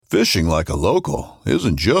Fishing like a local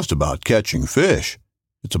isn't just about catching fish.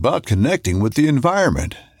 It's about connecting with the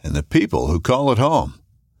environment and the people who call it home.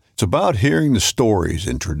 It's about hearing the stories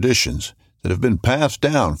and traditions that have been passed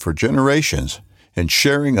down for generations and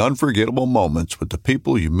sharing unforgettable moments with the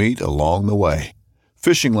people you meet along the way.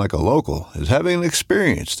 Fishing like a local is having an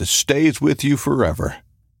experience that stays with you forever.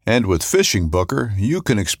 And with Fishing Booker, you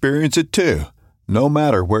can experience it too, no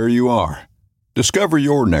matter where you are. Discover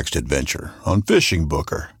your next adventure on Fishing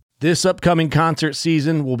Booker. This upcoming concert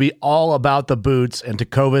season will be all about the boots, and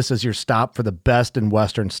Tecovas is your stop for the best in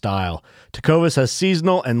Western style. Tecovas has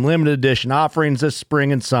seasonal and limited edition offerings this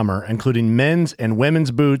spring and summer, including men's and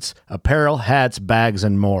women's boots, apparel, hats, bags,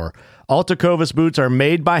 and more. All Tecovas boots are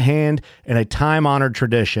made by hand in a time-honored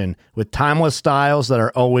tradition with timeless styles that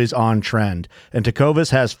are always on trend. And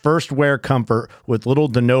Tecovas has first wear comfort with little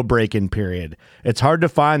to no break-in period. It's hard to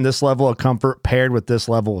find this level of comfort paired with this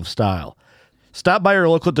level of style. Stop by your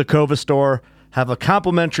local Tecovas store, have a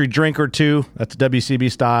complimentary drink or two, that's WCB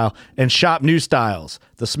style, and shop new styles.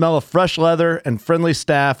 The smell of fresh leather and friendly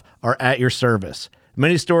staff are at your service.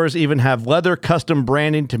 Many stores even have leather custom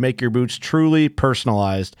branding to make your boots truly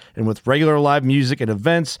personalized. And with regular live music and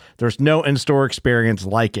events, there's no in-store experience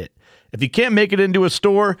like it. If you can't make it into a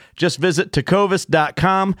store, just visit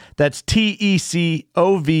tecovas.com. That's TECOVAS.com.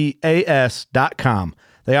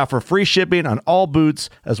 They offer free shipping on all boots,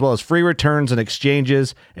 as well as free returns and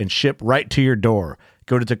exchanges, and ship right to your door.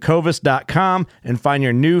 Go to tecovas.com and find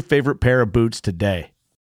your new favorite pair of boots today.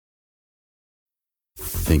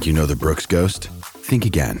 Think you know the Brooks Ghost? Think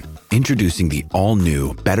again. Introducing the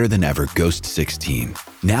all-new, better-than-ever Ghost 16.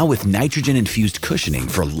 Now with nitrogen-infused cushioning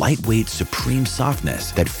for lightweight, supreme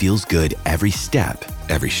softness that feels good every step,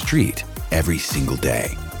 every street, every single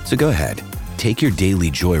day. So go ahead. Take your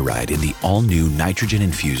daily joyride in the all-new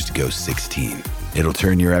nitrogen-infused Ghost 16. It'll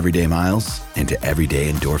turn your everyday miles into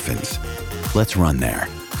everyday endorphins. Let's run there.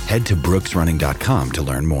 Head to brooksrunning.com to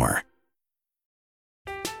learn more.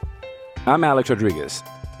 I'm Alex Rodriguez.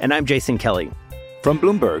 And I'm Jason Kelly. From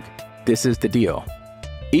Bloomberg, this is The Deal.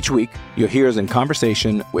 Each week, you'll hear us in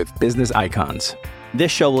conversation with business icons.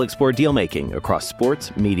 This show will explore deal-making across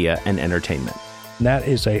sports, media, and entertainment. That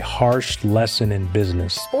is a harsh lesson in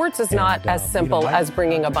business. Sports is not as simple as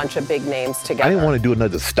bringing a bunch of big names together. I didn't want to do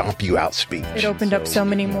another stomp you out speech. It opened up so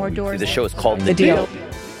many more doors. The show is called The Deal.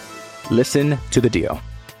 Listen to The Deal.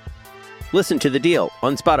 Listen to The Deal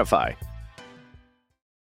on Spotify.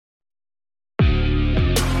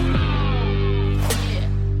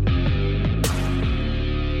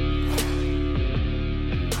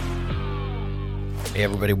 Hey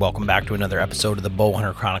everybody, welcome back to another episode of the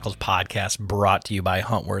Bowhunter Chronicles podcast, brought to you by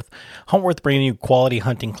Huntworth. Huntworth bringing you quality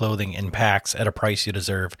hunting clothing in packs at a price you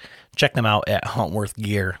deserve. Check them out at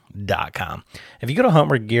huntworthgear.com. If you go to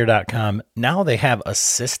huntworthgear.com, now they have a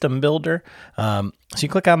system builder. So you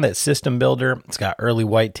click on that system builder. It's got early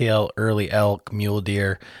whitetail, early elk, mule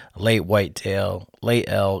deer, late whitetail, late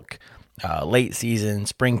elk, late season,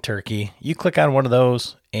 spring turkey. You click on one of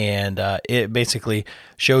those and it basically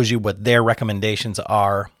shows you what their recommendations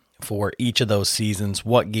are for each of those seasons,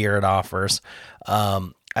 what gear it offers.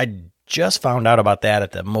 I just found out about that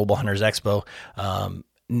at the Mobile Hunters Expo.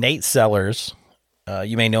 Nate Sellers,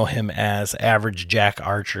 you may know him as Average Jack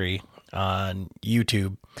Archery on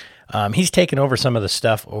YouTube. He's taken over some of the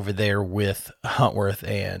stuff over there with Huntworth,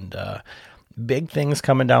 and big things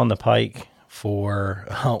coming down the pike for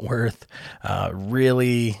Huntworth.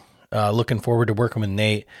 Really looking forward to working with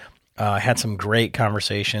Nate. Had some great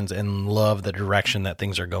conversations and love the direction that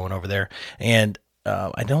things are going over there. And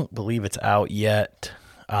I don't believe it's out yet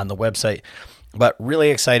on the website, but really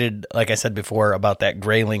excited, like I said before, about that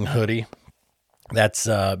Grayling hoodie. That's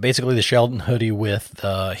basically the Sheldon hoodie with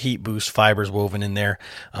heat boost fibers woven in there.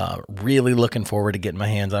 Really looking forward to getting my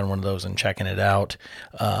hands on one of those and checking it out.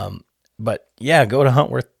 But yeah, go to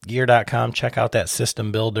huntworthgear.com, check out that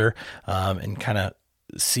system builder, and kind of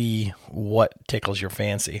see what tickles your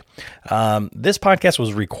fancy. This podcast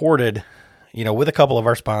was recorded, with a couple of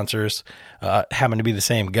our sponsors, happen to be the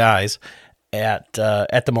same guys at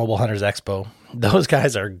the Mobile Hunters Expo. Those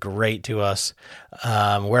guys are great to us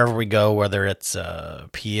wherever we go, whether it's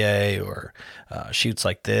PA or shoots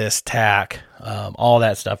like this, TAC, all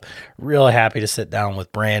that stuff. Really happy to sit down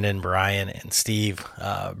with Brandon, Brian, and Steve.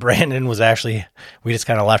 Brandon was actually, we just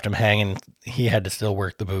kind of left him hanging. He had to still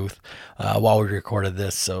work the booth while we recorded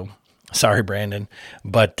this, so sorry, Brandon.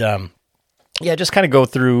 But yeah, just kind of go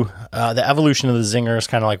through the evolution of the Zingers,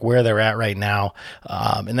 kind of like where they're at right now,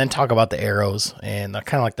 and then talk about the arrows and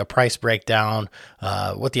kind of like the price breakdown,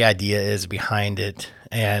 what the idea is behind it,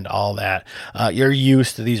 and all that. You're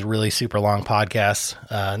used to these really super long podcasts,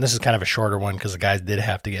 and this is kind of a shorter one because the guys did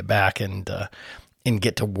have to get back and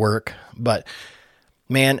get to work. But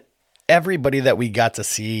man, everybody that we got to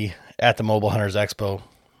see at the Mobile Hunters Expo,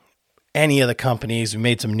 any of the companies, we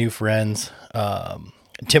made some new friends.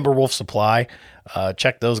 Timberwolf Supply,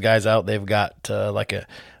 check those guys out. They've got like a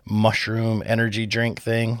mushroom energy drink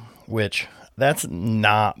thing, which that's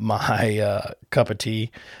not my cup of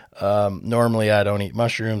tea. Normally I don't eat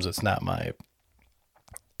mushrooms. It's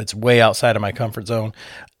way outside of my comfort zone.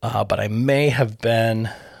 But I may have been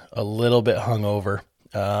a little bit hungover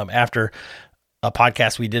after a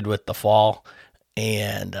podcast we did with the fall,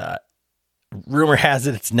 and rumor has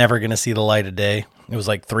it it's never going to see the light of day. It was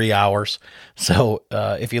like 3 hours. So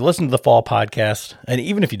if you listen to the fall podcast, and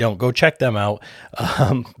even if you don't, go check them out.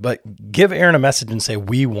 But give Aaron a message and say,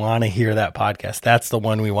 we want to hear that podcast. That's the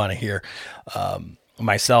one we want to hear.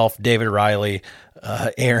 Myself, David Riley,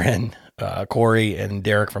 Aaron, Corey, and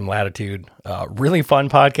Derek from Latitude. Really fun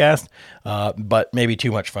podcast, but maybe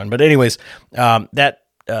too much fun. But anyways, that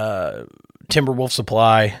Timberwolf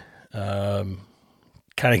Supply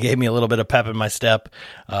kind of gave me a little bit of pep in my step.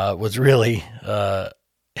 Was really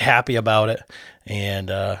happy about it,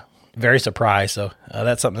 and very surprised. So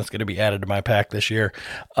that's something that's going to be added to my pack this year.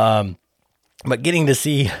 But getting to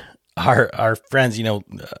see our friends,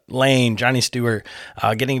 Lane, Johnny Stewart,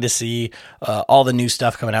 getting to see all the new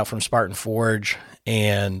stuff coming out from Spartan Forge,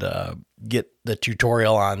 and get the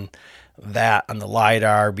tutorial on that, on the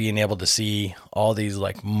LiDAR, being able to see all these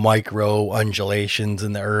like micro undulations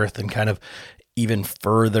in the earth, and kind of even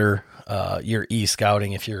further your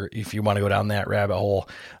e-scouting if you want to go down that rabbit hole.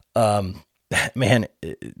 Man,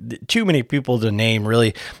 too many people to name,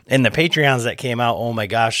 really. And the Patreons that came out, oh my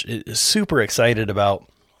gosh, super excited about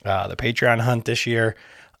the Patreon hunt this year.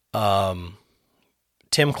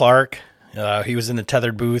 Tim Clark, he was in the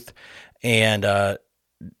tethered booth, and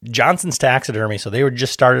Johnson's Taxidermy. So they were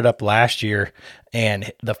just started up last year,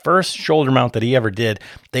 and the first shoulder mount that he ever did,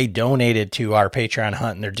 they donated to our Patreon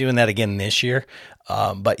hunt, and they're doing that again this year.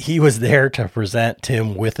 But he was there to present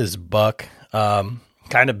Tim with his buck, kind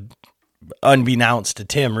of unbeknownst to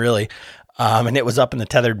Tim, really. And it was up in the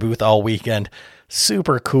tethered booth all weekend.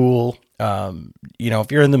 Super cool.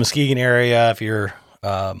 If you're in the Muskegon area, if you're,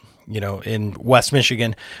 in West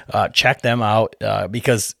Michigan, check them out,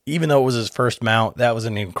 because even though it was his first mount, that was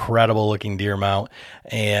an incredible looking deer mount.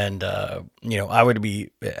 And, I would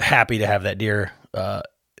be happy to have that deer,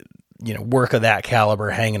 work of that caliber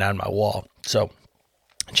hanging on my wall. So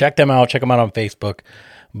check them out. Check them out on Facebook.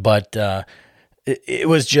 But, it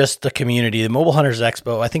was just the community, the Mobile Hunters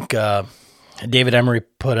Expo. I think, David Emery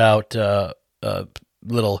put out, a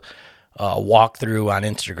little, walkthrough on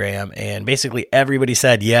Instagram, and basically everybody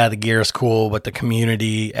said, yeah, the gear is cool, but the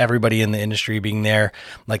community, everybody in the industry being there,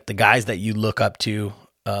 like the guys that you look up to,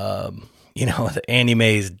 the Andy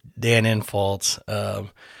Mays, Dan Infaltz,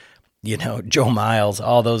 Joe Miles,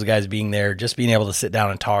 all those guys being there, just being able to sit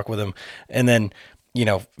down and talk with them. And then,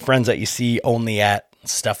 friends that you see only at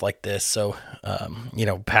stuff like this. So,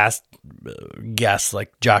 past guests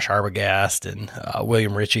like Josh Arbogast and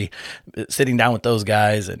William Ritchie, sitting down with those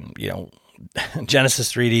guys, and,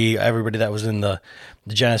 Genesis 3D, everybody that was in the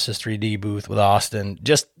Genesis 3D booth with Austin,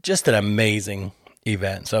 just an amazing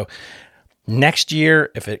event. So next year,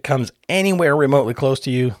 if it comes anywhere remotely close to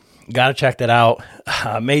you, got to check that out.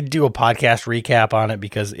 I may do a podcast recap on it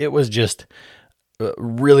because it was just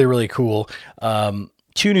really, really cool.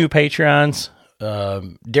 2 new Patreons.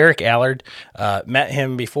 Derek Allard, met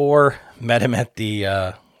him at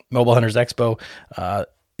the Mobile Hunters Expo.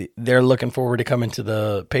 They're looking forward to coming to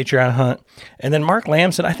the Patreon hunt. And then Mark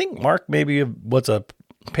Lamson, I think Mark maybe was a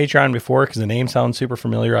Patreon before, because the name sounds super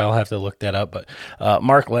familiar. I'll have to look that up. But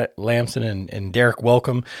Mark Lamson and Derek,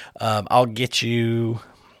 welcome. I'll get you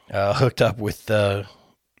hooked up with the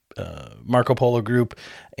Marco Polo group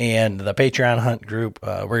and the Patreon hunt group.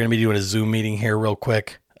 We're going to be doing a Zoom meeting here real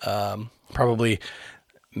quick. Probably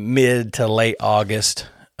mid to late August,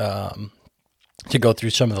 to go through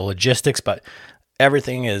some of the logistics, but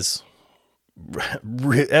everything is,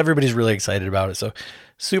 everybody's really excited about it. So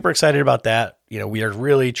super excited about that. We are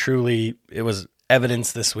really, truly, it was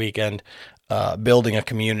evidence this weekend, building a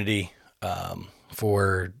community,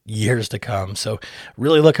 for years to come. So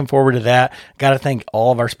really looking forward to that. Got to thank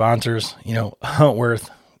all of our sponsors, Huntworth,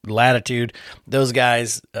 Latitude, those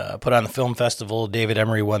guys put on the film festival. David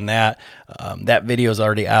Emery won that. That video is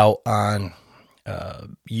already out on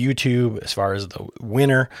YouTube as far as the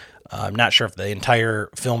winner. I'm not sure if the entire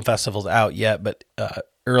film festival's out yet, but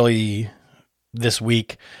early this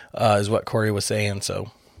week is what Corey was saying.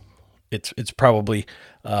 So it's probably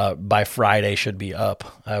by Friday should be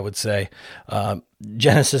up, I would say.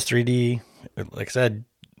 Genesis 3D, like I said,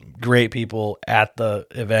 great people at the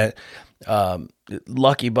event.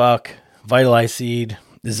 Lucky Buck, Vitalize Seed,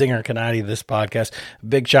 Zinger, Kanati, this podcast,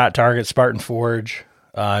 Big Shot Target, Spartan Forge.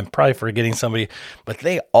 I'm probably forgetting somebody, but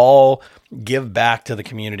they all give back to the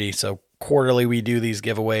community. So quarterly we do these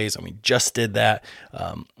giveaways, and we just did that.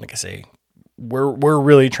 Like I say, we're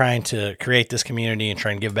really trying to create this community and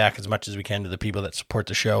try and give back as much as we can to the people that support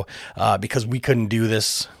the show, because we couldn't do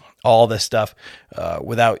all this stuff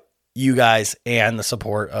without you guys and the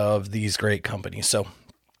support of these great companies. So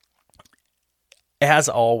as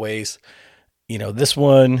always,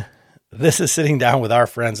 this is sitting down with our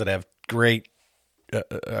friends that have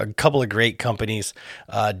a couple of great companies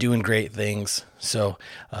doing great things. So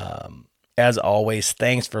as always,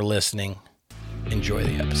 thanks for listening. Enjoy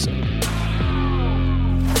the episode.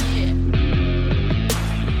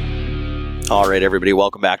 All right, everybody,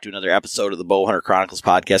 welcome back to another episode of the Bowhunter Chronicles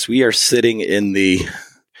podcast. We are sitting in the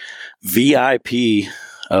VIP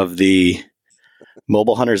of the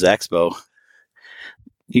Mobile Hunters Expo.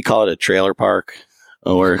 You call it a trailer park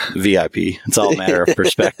or VIP. It's all a matter of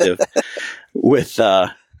perspective. With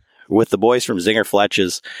the boys from Zinger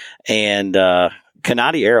Fletches and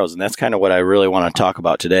Kanati arrows, and that's kind of what I really want to talk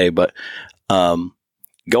about today. But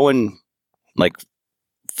going like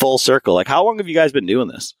full circle, like how long have you guys been doing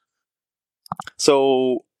this?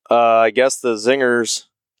 So I guess the Zingers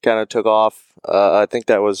kind of took off. I think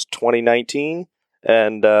that was 2019,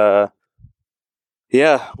 and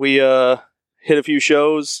we hit a few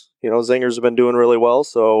shows. Zingers have been doing really well,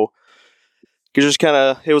 so you just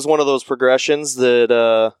it was one of those progressions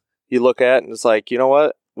that you look at and it's like, you know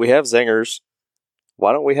what, we have Zingers,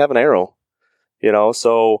 why don't we have an arrow?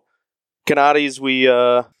 So Kanati's, we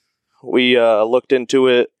looked into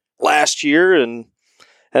it last year and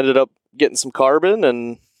ended up getting some carbon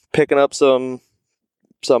and picking up some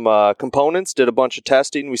components, did a bunch of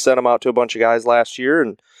testing. We sent them out to a bunch of guys last year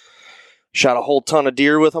and shot a whole ton of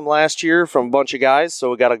deer with them last year from a bunch of guys.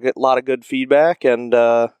 So we got a lot of good feedback, and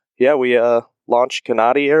we launched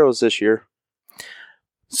Kanati arrows this year.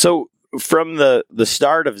 So from the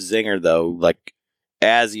start of Zinger, though, like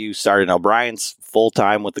as you started, now Brian's full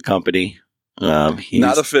time with the company.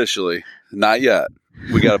 Not officially, not yet.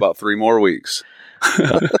 We got about 3 more weeks.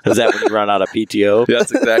 Is that when you run out of PTO?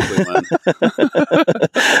 That's exactly when.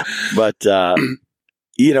 But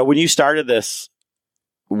when you started this,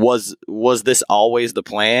 was this always the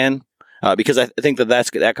plan? Because I think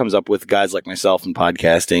that comes up with guys like myself in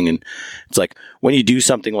podcasting, and it's like when you do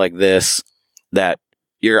something like this that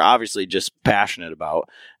you're obviously just passionate about,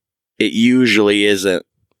 it usually isn't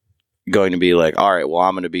going to be like, all right, well,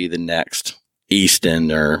 I'm going to be the next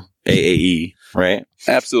Easton or AAE, right?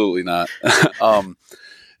 Absolutely not.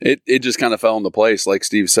 It just kind of fell into place. Like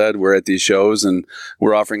Steve said, we're at these shows and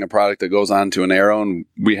we're offering a product that goes on to an arrow, and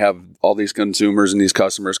we have all these consumers and these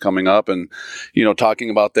customers coming up and, talking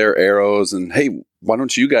about their arrows and, hey, why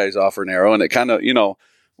don't you guys offer an arrow? And it kind of,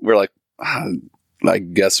 we're like, I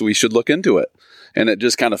guess we should look into it. And it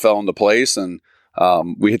just kind of fell into place. And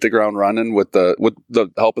we hit the ground running with the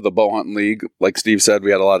help of the Bow Hunting League. Like Steve said, we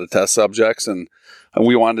had a lot of test subjects, and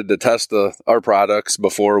we wanted to test our products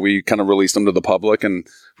before we kind of released them to the public, and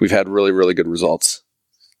we've had really, really good results.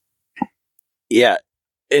 Yeah.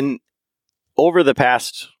 And over the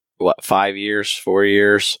past, 4 years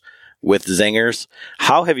with Zingers,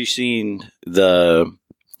 how have you seen the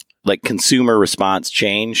consumer response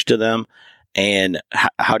change to them? And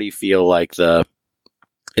how do you feel like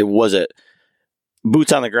was it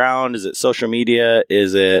boots on the ground? Is it social media?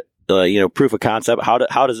 Is it, proof of concept? How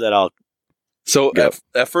does that all So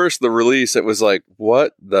at first, the release, it was like,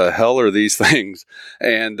 what the hell are these things?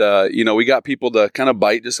 And, we got people to kind of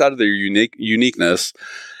bite just out of their uniqueness.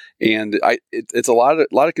 And it's a lot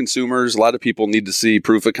of consumers, a lot of people need to see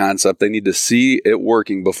proof of concept. They need to see it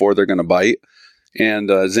working before they're going to bite. And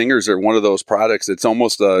Zingers are one of those products. It's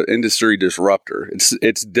almost an industry disruptor.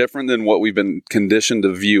 It's different than what we've been conditioned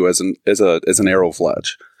to view as an arrow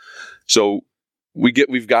fletch. So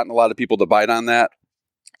we've gotten a lot of people to bite on that.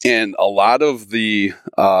 And a lot of the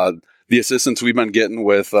assistance we've been getting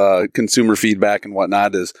with consumer feedback and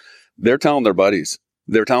whatnot is they're telling their buddies.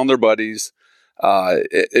 If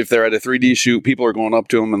they're at a 3D shoot, people are going up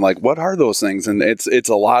to them and like, what are those things? And it's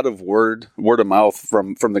a lot of word of mouth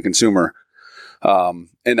from the consumer.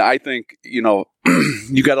 And I think, you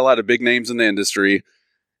got a lot of big names in the industry,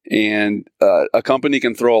 and a company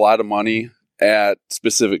can throw a lot of money at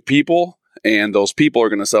specific people and those people are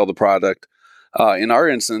going to sell the product. In our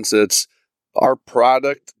instance, it's our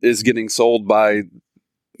product is getting sold by,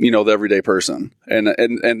 the everyday person. And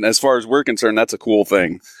as far as we're concerned, that's a cool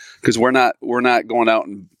thing, because we're not going out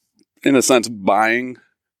and, in a sense, buying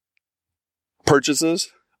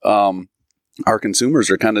purchases. Our consumers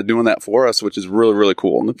are kind of doing that for us, which is really, really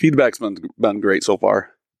cool. And the feedback's been great so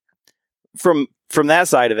far. From that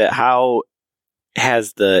side of it, how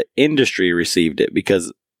has the industry received it?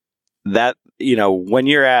 Because that, when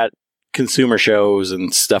you're at consumer shows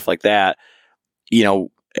and stuff like that,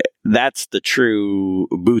 that's the true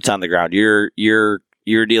boots on the ground. You're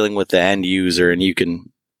dealing with the end user, and you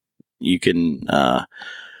can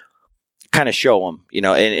kind of show them,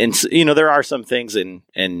 and there are some things,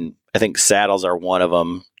 and I think saddles are one of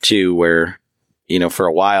them too, where, for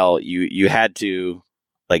a while you had to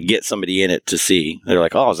like get somebody in it to see. They're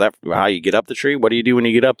like, oh, is that how you get up the tree? What do you do when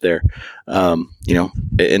you get up there? And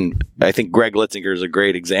I think Greg Litzinger is a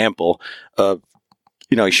great example of,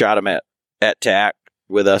 he shot him at TAC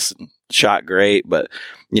with us, and shot great, but,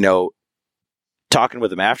 talking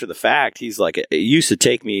with him after the fact, he's like, it used to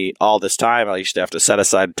take me all this time. I used to have to set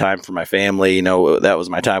aside time for my family. That was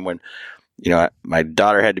my time when, my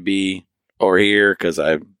daughter had to be over here because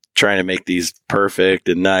I'm trying to make these perfect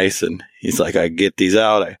and nice. And he's like, I get these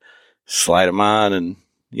out, I slide them on, and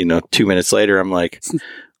 2 minutes later, I'm like,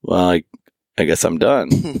 well, I guess I'm done.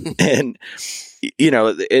 And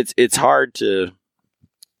it's hard to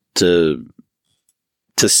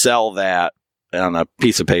sell that on a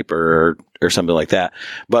piece of paper or something like that.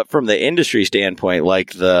 But from the industry standpoint,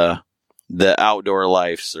 like the Outdoor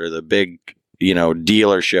Lifes or the big,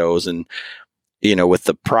 dealer shows, and, with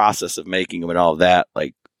the process of making them and all of that,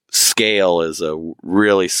 like, scale is a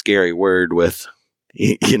really scary word with,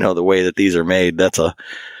 the way that these are made. That's a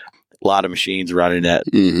lot of machines running at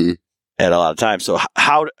a lot of times. So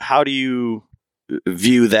how do you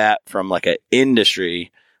view that from like an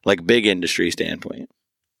industry, like big industry standpoint?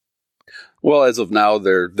 Well, as of now,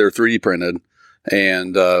 they're 3D printed,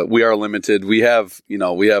 and we are limited. We have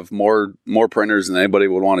more printers than anybody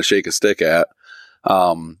would want to shake a stick at.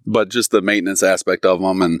 But just the maintenance aspect of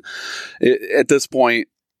them, and at this point,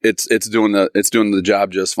 it's doing the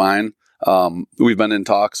job just fine. We've been in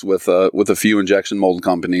talks with a few injection mold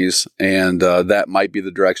companies, and that might be the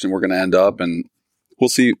direction we're going to end up, and we'll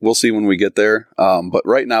see when we get there. But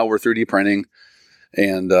right now, we're 3D printing,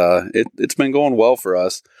 and it's been going well for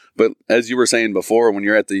us. But as you were saying before, when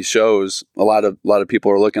you're at these shows, a lot of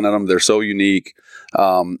people are looking at them. They're so unique.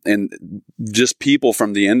 And just people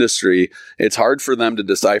from the industry, it's hard for them to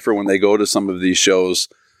decipher when they go to some of these shows,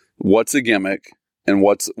 what's a gimmick and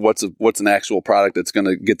what's an actual product that's going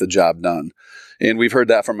to get the job done. And we've heard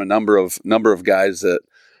that from a number of guys that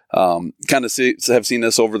kind of have seen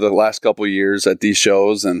this over the last couple of years at these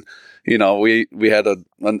shows. And we had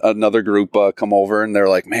another group come over, and they're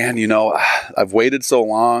like, man, I've waited so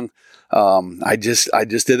long. I just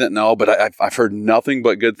didn't know, but I've heard nothing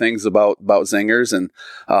but good things about Zingers, and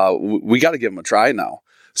we got to give them a try now.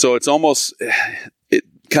 So it's almost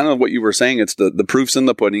kind of what you were saying. It's the proof's in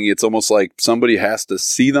the pudding. It's almost like somebody has to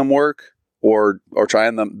see them work or try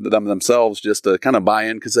them themselves just to kind of buy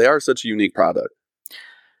in, because they are such a unique product.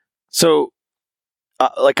 So,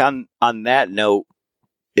 like on that note,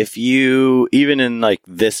 if you, even in like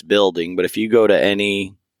this building, but if you go to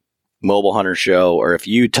any mobile hunter show, or if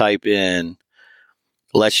you type in,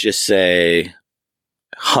 let's just say,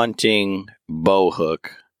 hunting bow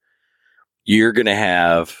hook, you're going to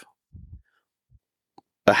have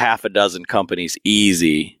a half a dozen companies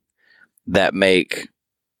easy that make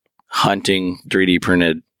hunting 3D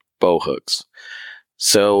printed bow hooks.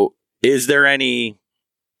 So is there any,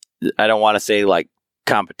 I don't want to say like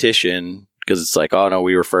competition, because it's like, oh no,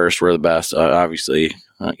 we were first, we're the best. Obviously,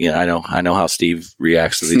 I know how Steve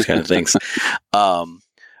reacts to these kind of things.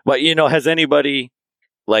 But has anybody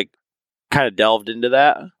like kind of delved into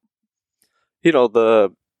that?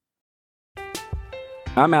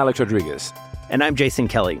 I'm Alex Rodriguez. And I'm Jason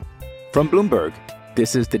Kelly. From Bloomberg,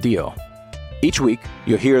 this is The Deal. Each week,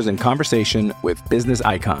 you'll hear us in conversation with business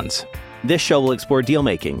icons. This show will explore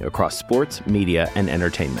deal-making across sports, media, and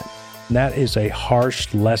entertainment. That is a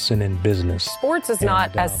harsh lesson in business. Sports is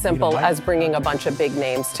not as simple as bringing a bunch of big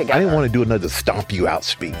names together. I didn't want to do another stomp you out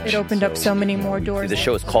speech. It opened up so many more doors. The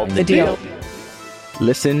show is called The Deal.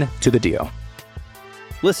 Listen to The Deal.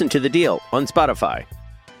 Listen to The Deal on Spotify.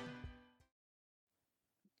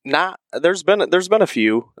 There's been a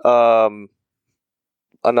few.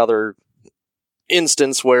 Another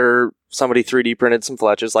instance where somebody 3D printed some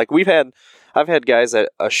Fletches. Like I've had guys at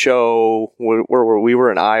a show where we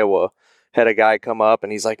were in Iowa, had a guy come up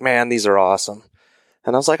and he's like, man, these are awesome.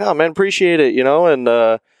 And I was like, oh man, appreciate it,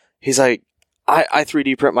 and he's like, I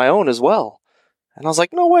 3D print my own as well. And I was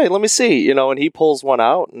like, no way, let me see, and he pulls one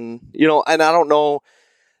out, and and I don't know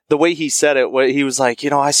the way he said it. What he was like,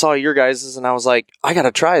 I saw your guys's, and I was like, I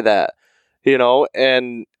gotta try that,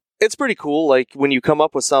 and it's pretty cool. Like when you come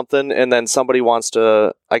up with something, and then somebody wants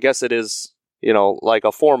to, I guess it is, like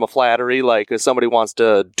a form of flattery, like if somebody wants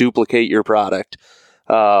to duplicate your product.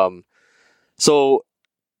 So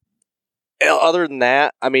other than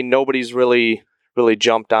that, I mean, nobody's really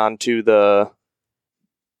jumped onto the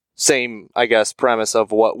same, I guess, premise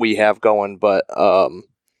of what we have going. But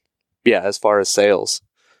yeah, as far as sales,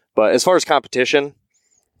 but as far as competition,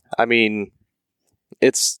 I mean,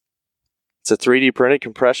 it's a 3D printed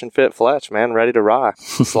compression fit Fletch, man, ready to rock.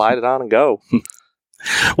 Slide it on and go.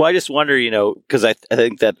 Well, I just wonder, because I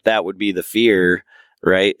think that would be the fear,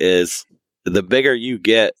 right? Is the bigger you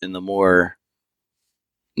get and the more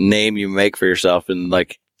name you make for yourself, and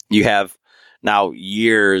like you have now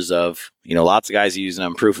years of, lots of guys using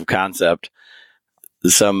them, proof of concept.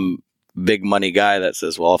 Some big money guy that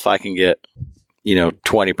says, well, if I can get,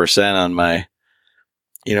 20% on my,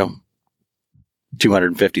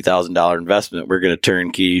 $250,000 investment, we're going to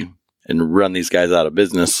turnkey and run these guys out of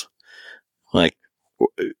business. Like,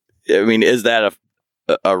 I mean, is that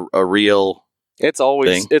a real It's always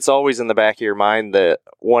thing? It's always in the back of your mind that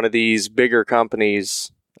one of these bigger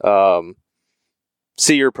companies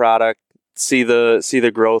see your product, see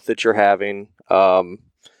the growth that you're having.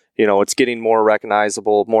 It's getting more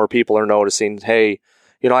recognizable. More people are noticing, hey,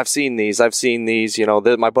 I've seen these,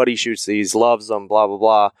 my buddy shoots these, loves them, blah,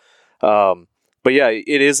 blah, blah. But yeah,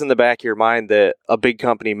 it is in the back of your mind that a big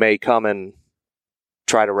company may come and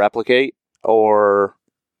try to replicate or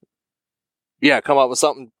come up with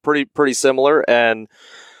something pretty similar. And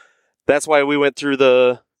that's why we went through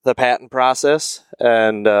the patent process,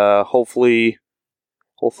 and hopefully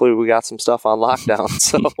we got some stuff on lockdown.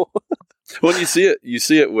 So Well, you see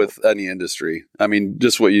it with any industry. I mean,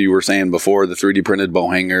 just what you were saying before, the 3D printed bow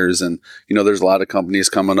hangers, and there's a lot of companies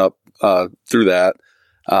coming up through that.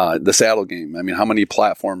 The saddle game. I mean, how many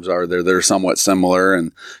platforms are there that are somewhat similar?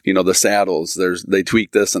 And the saddles, they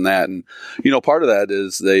tweak this and that, and part of that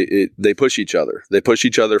is they push each other. They push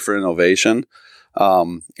each other for innovation,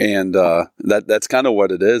 and that's kind of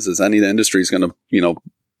what it is. Is any industry is going to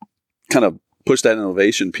kind of push that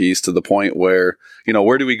innovation piece to the point where,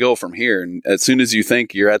 where do we go from here? And as soon as you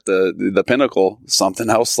think you're at the pinnacle,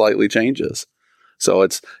 something else slightly changes. So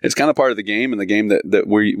it's kind of part of the game, and the game that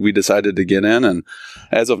we decided to get in. And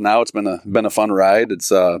as of now, it's been a fun ride.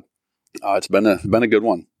 It's been a good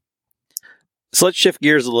one. So let's shift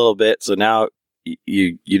gears a little bit. So now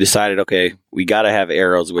you decided, okay, we got to have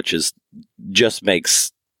arrows, which just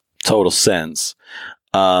makes total sense.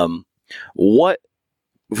 So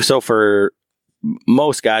for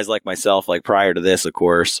most guys like myself, like prior to this, of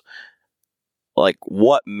course, like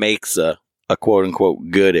what makes a quote unquote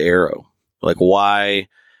good arrow? Like why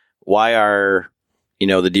are,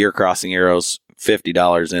 the deer crossing arrows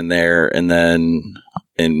 $50 in there, and then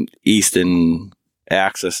in Easton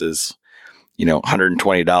Axis is,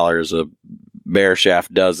 $120 a bear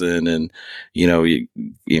shaft dozen, and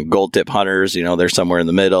gold tip hunters, they're somewhere in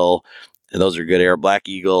the middle, and those are good arrow. Black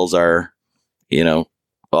Eagles are,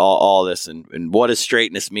 all this, and what does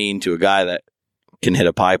straightness mean to a guy that can hit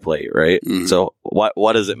a pie plate, right? Mm-hmm. So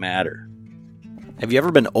what does it matter? Have you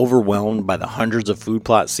ever been overwhelmed by the hundreds of food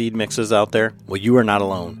plot seed mixes out there? Well, you are not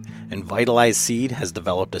alone. And Vitalize Seed has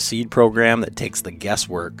developed a seed program that takes the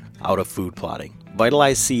guesswork out of food plotting.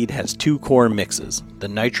 Vitalize Seed has two core mixes, the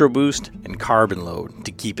Nitro Boost and Carbon Load,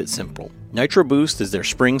 to keep it simple. Nitro Boost is their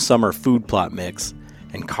spring-summer food plot mix,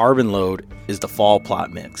 and Carbon Load is the fall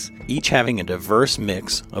plot mix, each having a diverse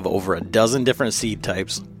mix of over a dozen different seed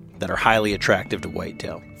types that are highly attractive to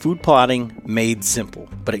whitetail. Food plotting made simple,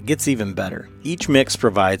 but it gets even better. Each mix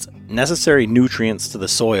provides necessary nutrients to the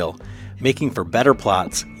soil, making for better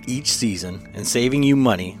plots each season and saving you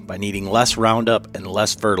money by needing less Roundup and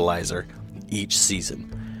less fertilizer each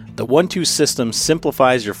season. The 1-2 system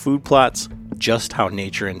simplifies your food plots just how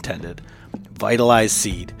nature intended. Vitalize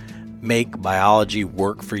Seed. Make biology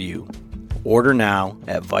work for you. Order now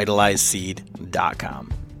at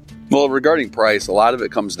vitalizeseed.com. Well, regarding price, a lot of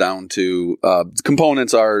it comes down to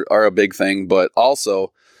components are a big thing, but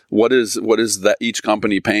also what is that each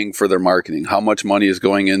company paying for their marketing? How much money is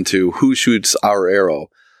going into who shoots our arrow?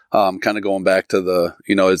 Kind of going back to the,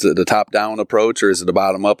 is it a top-down approach or is it a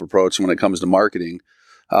bottom-up approach when it comes to marketing?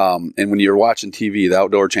 And when you're watching TV, the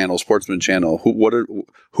Outdoor Channel, Sportsman Channel,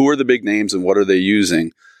 who are the big names and what are they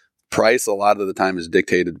using? Price a lot of the time is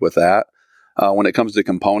dictated with that. When it comes to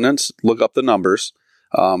components, look up the numbers.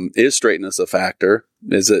 Is straightness a factor?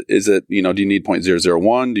 Is it, do you need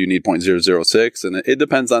 0.001? Do you need 0.006? And it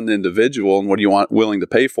depends on the individual and what do you willing to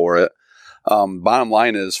pay for it. Bottom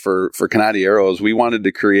line is for Kanati arrows, we wanted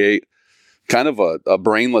to create kind of a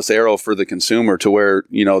brainless arrow for the consumer to where,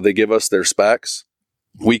 they give us their specs.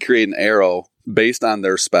 We create an arrow based on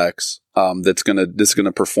their specs, that's going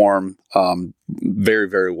to perform, very,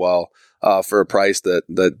 very well, for a price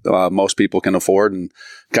that most people can afford, and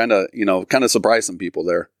kind of surprise some people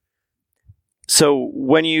there. So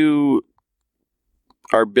when you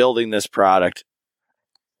are building this product,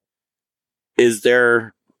 is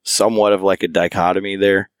there somewhat of like a dichotomy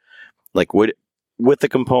there? Like with the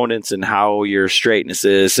components and how your straightness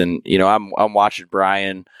is, and I'm watching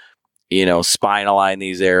Brian, spine align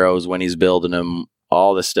these arrows when he's building them,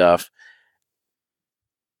 all this stuff.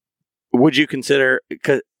 Would you consider,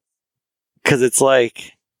 because it's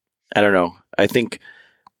like, I don't know, I think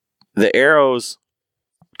the arrows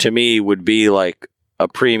to me would be like a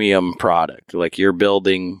premium product. Like you're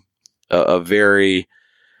building a very,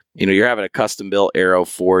 you're having a custom built arrow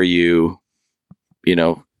for you,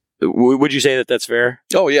 would you say that that's fair?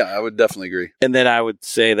 Oh yeah, I would definitely agree. And then I would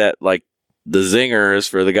say that like the Zinger is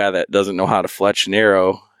for the guy that doesn't know how to fletch an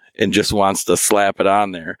arrow and just wants to slap it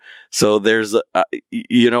on there. So there's,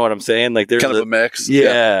 you know what I'm saying? Like there's kind of a mix.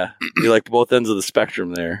 Yeah. You're like both ends of the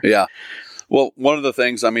spectrum there. Yeah. Well, one of the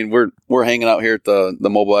things, we're hanging out here at the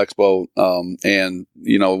Mobile Expo, and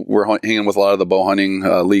we're hanging with a lot of the bow hunting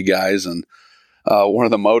league guys, and one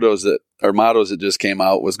of the mottos that just came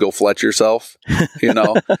out was "Go Fletch yourself,"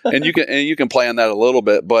 and you can play on that a little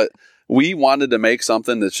bit, but we wanted to make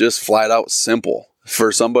something that's just flat out simple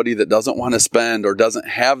for somebody that doesn't want to spend or doesn't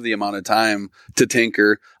have the amount of time to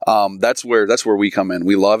tinker. That's where we come in.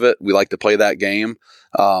 We love it. We like to play that game.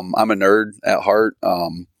 I'm a nerd at heart.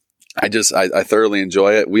 I thoroughly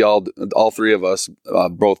enjoy it. We all three of us,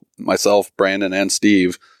 both myself, Brandon, and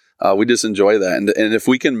Steve, we just enjoy that. And if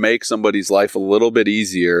we can make somebody's life a little bit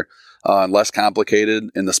easier, less complicated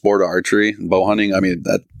in the sport of archery and bow hunting,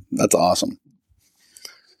 that's awesome.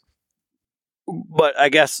 But I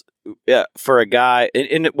guess, yeah, for a guy,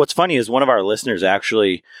 and what's funny is one of our listeners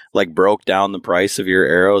actually like broke down the price of your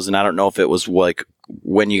arrows, and I don't know if it was like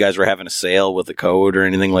when you guys were having a sale with a code or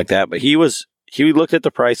anything like that, but he looked at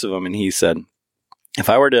the price of them and he said, if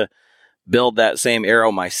I were to build that same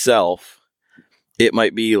arrow myself, it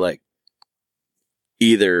might be like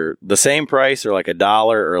either the same price or like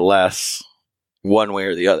 $1 or less one way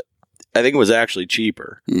or the other. I think it was actually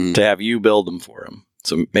cheaper to have you build them for him.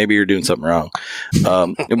 So maybe you're doing something wrong.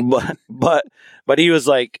 But he was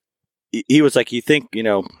like, you think,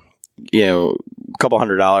 a couple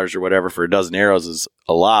 $100 or whatever for a dozen arrows is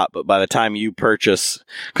a lot. But by the time you purchase,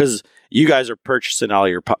 because you guys are purchasing all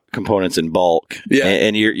your components in bulk,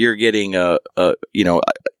 and you're getting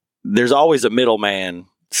there's always a middleman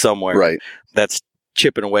somewhere, right, that's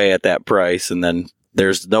chipping away at that price, and then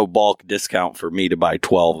there's no bulk discount for me to buy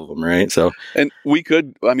 12 of them, right? So, and we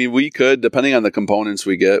could, depending on the components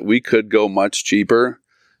we get, we could go much cheaper,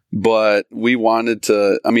 but we wanted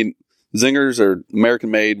to, Zingers are American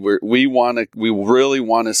made. We really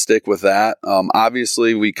want to stick with that.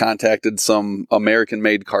 Obviously we contacted some American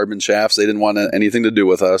made carbon shafts. They didn't want anything to do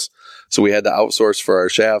with us. So we had to outsource for our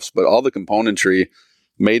shafts, but all the componentry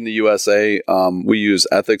made in the USA. We use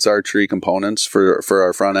Ethics Archery components for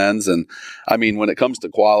our front ends. And when it comes to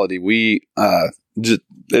quality,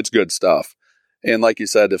 it's good stuff. And like you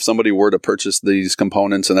said, if somebody were to purchase these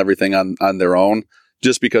components and everything on their own,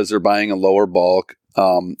 just because they're buying a lower bulk,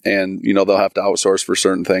 and they'll have to outsource for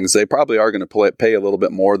certain things, they probably are going to pay a little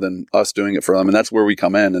bit more than us doing it for them. And that's where we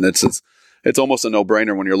come in. And it's almost a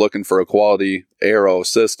no-brainer when you're looking for a quality arrow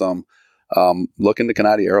system. Look into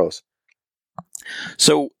Kanati arrows.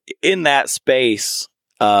 So in that space,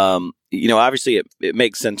 obviously it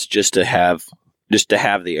makes sense just to have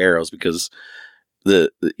the arrows, because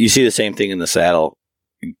you see the same thing in the saddle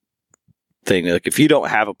thing. Like if you don't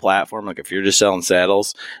have a platform, like if you're just selling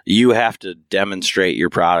saddles, you have to demonstrate your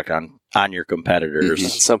product on your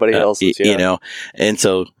competitors, somebody else's, and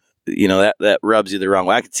so that rubs you the wrong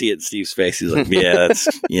way. I could see it in Steve's face. He's like, yeah, that's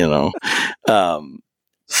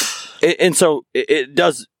and so it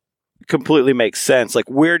does completely make sense. Like,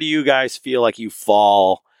 where do you guys feel like you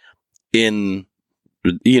fall in,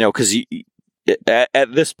 because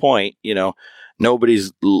at this point,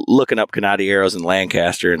 nobody's looking up Kanati arrows in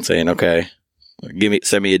Lancaster and saying, okay,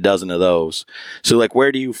 send me a dozen of those. So like,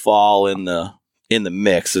 where do you fall in the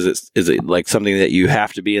mix? Is it like something that you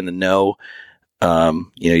have to be in the know?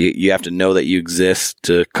 You have to know that you exist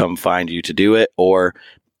to come find you to do it, or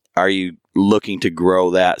are you looking to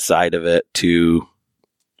grow that side of it to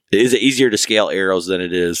Is it easier to scale arrows than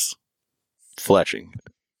it is fletching?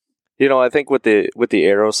 I think with the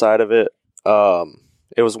arrow side of it,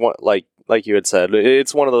 it was one like you had said,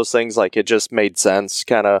 it's one of those things like it just made sense.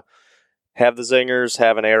 Kind of have the zingers,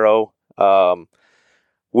 have an arrow.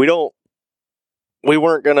 We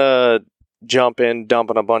weren't gonna jump in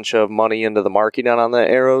dumping a bunch of money into the marketing on the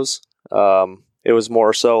arrows. It was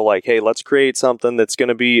more so like, hey, let's create something that's going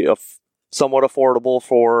to be somewhat affordable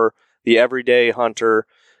for the everyday hunter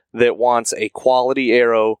that wants a quality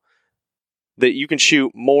arrow that you can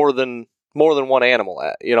shoot more than one animal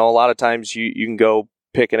at. A lot of times you can go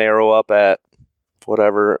pick an arrow up at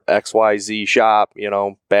whatever XYZ shop,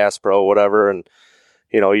 Bass Pro, whatever, and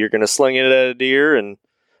you're going to sling it at a deer and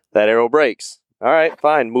that arrow breaks. All right,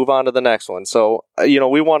 fine, move on to the next one. So,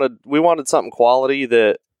 we wanted something quality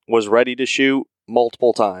that was ready to shoot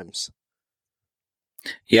multiple times.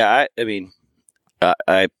 Yeah, I mean,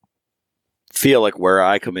 I feel like where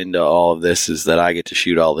I come into all of this is that I get to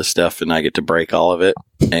shoot all this stuff and I get to break all of it,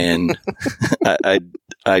 and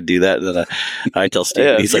I do that. And then I tell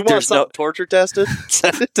Steve, he's like, "There's no torture tested."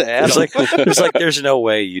 Send it to Adam. There's no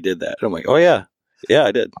way you did that. And I'm like, "Oh yeah,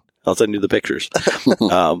 I did. I'll send you the pictures."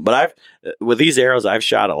 But with these arrows, I've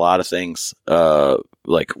shot a lot of things,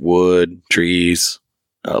 like wood, trees,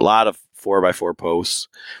 a lot of 4x4 posts,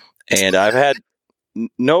 and I've had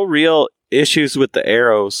no real issues with the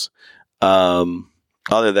arrows,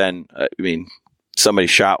 other than somebody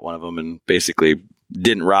shot one of them and basically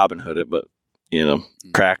didn't Robin Hood it, but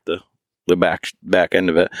cracked the back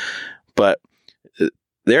end of it. But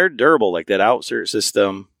they're durable, like that outsert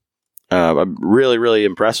system. I'm really, really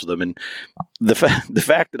impressed with them, and the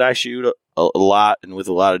fact that I shoot a lot and with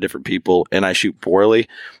a lot of different people, and I shoot poorly.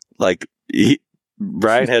 Like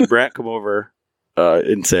Brian had Brent come over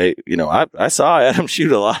and say, I saw Adam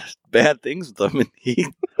shoot a lot of bad things with them, and he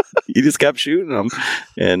just kept shooting them,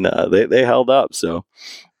 and they held up. So,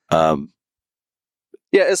 yeah,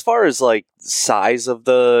 as far as like size of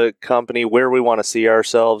the company, where we want to see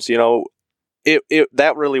ourselves, it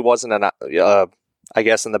that really wasn't an I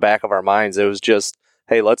guess in the back of our minds, it was just,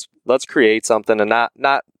 hey, let's create something and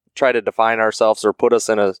not try to define ourselves or put us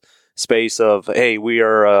in a space of, hey, we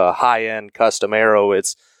are a high end custom arrow.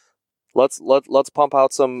 It's let's pump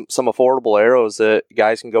out some affordable arrows that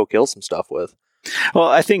guys can go kill some stuff with. Well,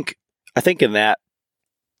 I think in that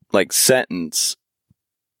like sentence,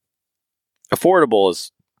 affordable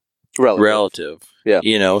is relative.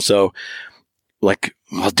 Yeah. So like,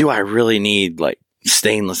 well, do I really need like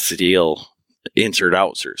stainless steel insert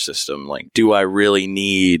outsert system? Like, do I really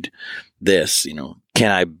need this?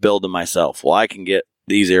 Can I build them myself? Well, I can get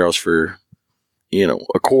these arrows for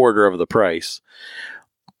a quarter of the price.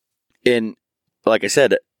 And like I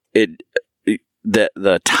said,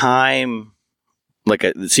 the time, like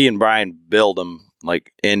seeing Brian build them,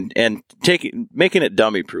 like and making it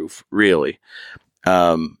dummy proof, really.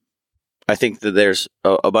 I think that there's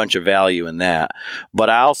a bunch of value in that, but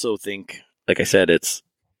I also think, like I said, it's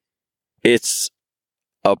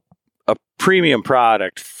a premium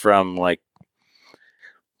product from, like,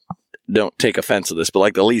 don't take offense to this, but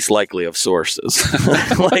like the least likely of sources.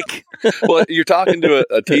 Like, well, you're talking to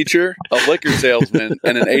a teacher, a liquor salesman,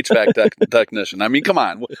 and an HVAC technician. I mean, come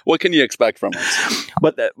on, what can you expect from us?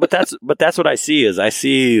 But that's what I see is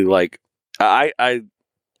like I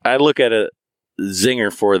look at a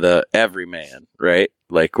Zinger for the everyman, right?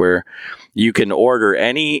 Like where you can order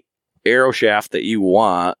any arrow shaft that you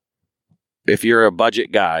want. If you're a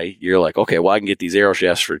budget guy, you're like, okay, well, I can get these arrow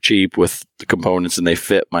shafts for cheap with the components and they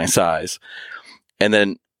fit my size. And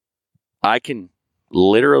then I can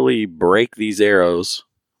literally break these arrows,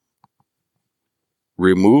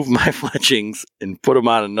 remove my fletchings, and put them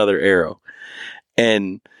on another arrow.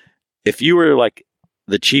 And if you were like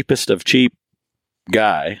the cheapest of cheap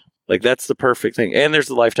guy, like that's the perfect thing. And there's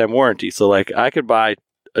the lifetime warranty. So like I could buy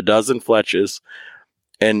a dozen Fletches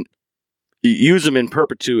and use them in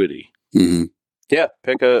perpetuity. Mm-hmm. Yeah,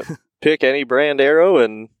 pick any brand arrow,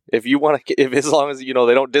 and if you want to, as long as they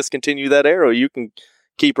don't discontinue that arrow, you can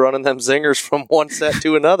keep running them Zingers from one set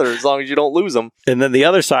to another as long as you don't lose them. And then the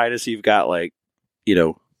other side is you've got like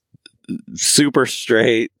super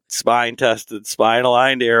straight, spine tested, spine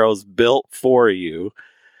aligned arrows built for you,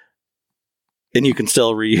 and you can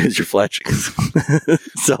still reuse your fletchings.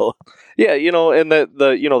 So yeah, and the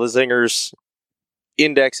Zingers.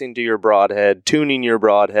 Indexing to your broadhead, tuning your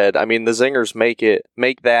broadhead. I mean, the Zingers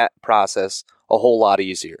make that process a whole lot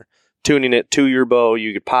easier. Tuning it to your bow,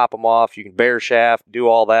 you could pop them off, you can bare shaft, do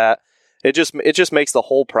all that. It just makes the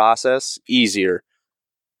whole process easier.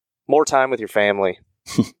 More time with your family,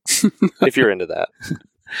 if you're into that.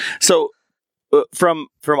 So, from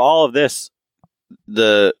all of this,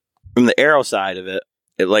 the from the arrow side of it,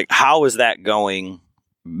 like, how is that going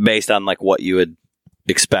based on like what you had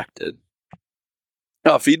expected?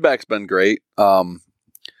 Feedback's been great.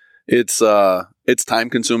 It's time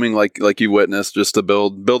consuming, like you witnessed, just to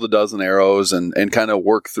build a dozen arrows and kind of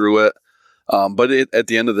work through it. But at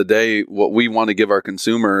the end of the day, what we want to give our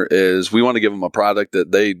consumer is we want to give them a product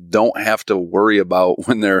that they don't have to worry about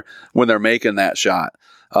when they're making that shot.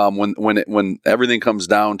 When everything comes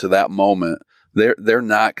down to that moment, they're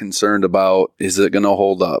not concerned about, is it going to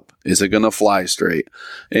hold up? Is it going to fly straight?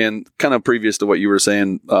 And kind of previous to what you were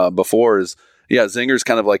saying before is, yeah, Zinger's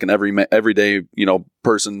kind of like an everyday,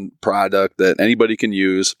 person product that anybody can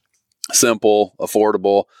use, simple,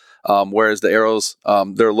 affordable. Whereas the arrows,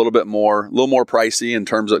 they're a little more pricey in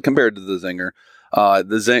terms of compared to the Zinger. But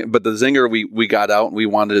the Zinger we got out and we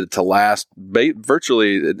wanted it to last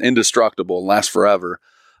virtually indestructible and last forever,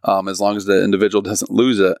 as long as the individual doesn't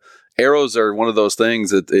lose it. Arrows are one of those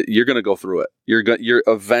things that you're going to go through it. You're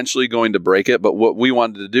eventually going to break it. But what we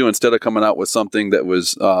wanted to do, instead of coming out with something that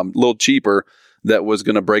was a little cheaper, that was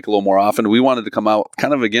going to break a little more often, we wanted to come out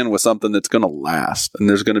kind of again with something that's going to last, and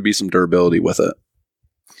there's going to be some durability with it.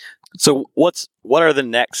 So what are the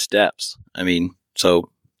next steps? I mean, so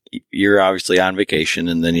you're obviously on vacation,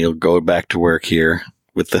 and then you'll go back to work here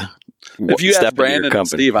with the. If you ask Brandon and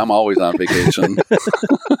Steve, I'm always on vacation.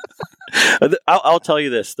 I'll tell you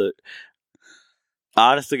this: the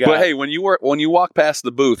honest to God. But hey, when you walk past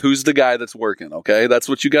the booth, who's the guy that's working? Okay, that's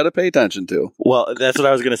what you got to pay attention to. Well, that's what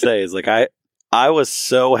I was going to say. Is like I was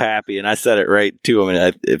so happy, and I said it right to him,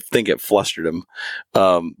 and I think it flustered him.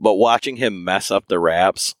 But watching him mess up the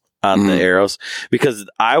wraps on the arrows, because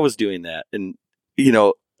I was doing that, and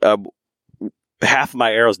half of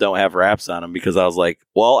my arrows don't have wraps on them because I was like,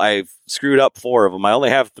 well, I've screwed up 4 of them. I only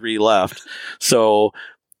have 3 left, so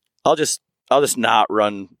I'll just not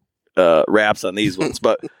run wraps on these ones.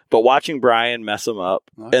 But watching Brian mess them up,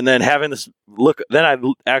 and then having this look, then I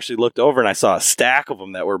actually looked over and I saw a stack of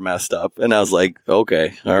them that were messed up, and I was like,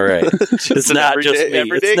 okay, all right, it's not just me.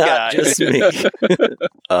 It's not just me.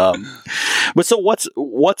 But so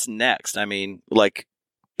what's next? I mean, like,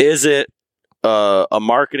 is it a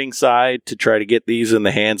marketing side to try to get these in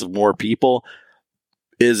the hands of more people?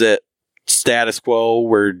 Is it status quo?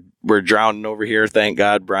 We're drowning over here. Thank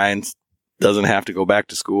God Brian doesn't have to go back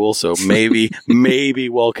to school, so maybe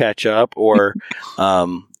we'll catch up. Or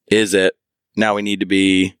is it now we need to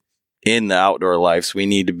be in the outdoor life? So we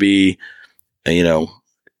need to be, I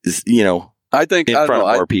think in front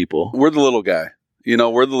of more people. We're the little guy.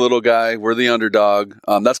 We're the little guy. We're the underdog.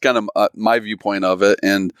 That's kind of my viewpoint of it,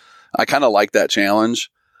 and I kind of like that challenge.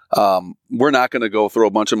 We're not going to go throw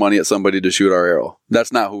a bunch of money at somebody to shoot our arrow.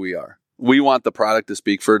 That's not who we are. We want the product to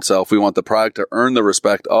speak for itself. We want the product to earn the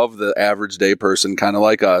respect of the average day person, kind of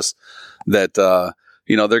like us, that,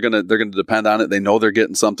 they're going to depend on it. They know they're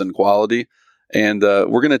getting something quality, and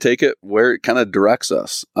we're going to take it where it kind of directs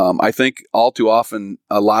us. I think all too often,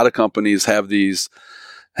 a lot of companies have these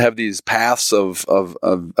paths of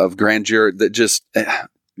grandeur that just,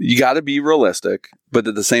 you got to be realistic, but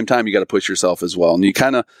at the same time, you got to push yourself as well. And you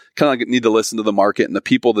kind of need to listen to the market and the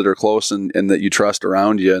people that are close and that you trust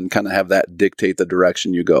around you, and kind of have that dictate the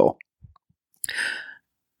direction you go.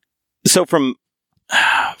 So from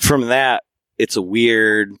that, it's a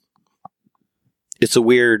weird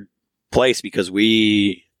place, because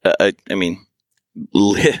we,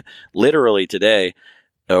 literally today,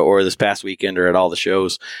 or this past weekend, or at all the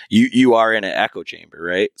shows, you are in an echo chamber,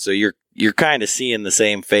 right? So you're kind of seeing the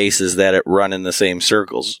same faces that run in the same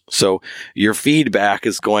circles. So your feedback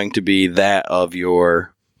is going to be that of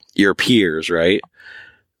your peers, right?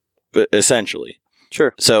 But essentially.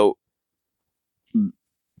 Sure. So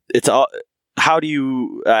it's all, how do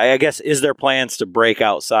you, I guess, is there plans to break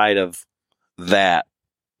outside of that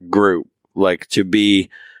group? Like to be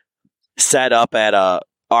set up at a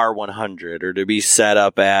R100, or to be set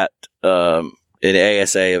up at an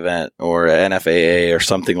ASA event or an NFAA or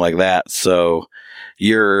something like that. So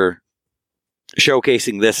you're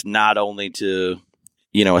showcasing this not only to,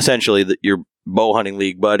 essentially your bow hunting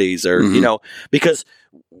league buddies, or, because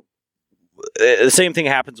the same thing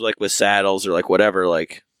happens like with saddles or like whatever.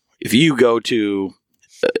 Like if you go to,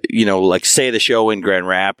 like say the show in Grand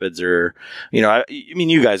Rapids, or, I mean,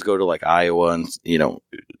 you guys go to like Iowa and,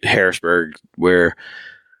 Harrisburg, where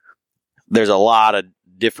there's a lot of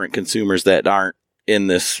different consumers that aren't in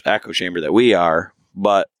this echo chamber that we are,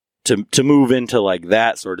 but to move into like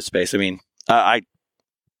that sort of space. I mean, I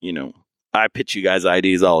pitch you guys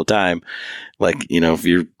ideas all the time. Like, if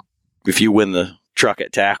you win the truck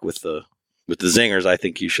at TAC with the Zingers, I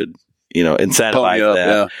think you should, incentivize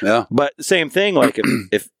that. Yeah. But same thing, like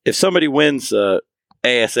if somebody wins,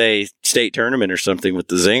 ASA state tournament or something with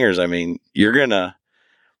the Zingers, I mean, you're going to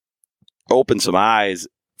open some eyes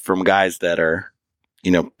from guys that are,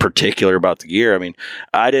 particular about the gear. I mean,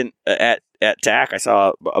 I didn't at TAC, I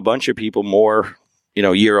saw a bunch of people more,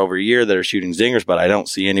 year over year that are shooting Zingers, but I don't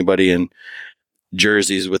see anybody in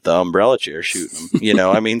jerseys with the umbrella chair shooting them.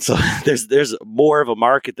 I mean, so there's more of a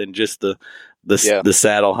market than just the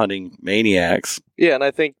saddle hunting maniacs. Yeah, and I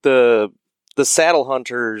think the saddle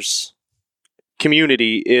hunters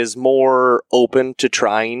community is more open to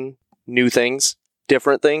trying new things,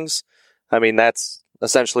 different things. I mean, that's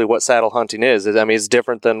essentially what saddle hunting is. I mean, it's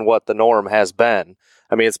different than what the norm has been.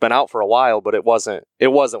 I mean, it's been out for a while, but it wasn't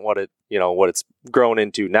what it, what it's grown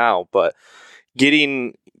into now. But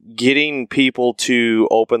getting people to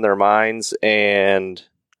open their minds and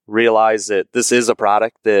realize that this is a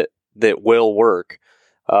product that will work.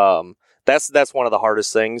 That's one of the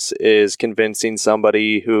hardest things, is convincing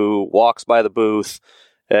somebody who walks by the booth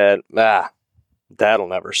and that'll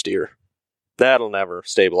never steer. That'll never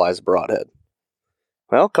stabilize a broadhead.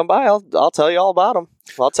 Well, come by. I'll tell you all about them.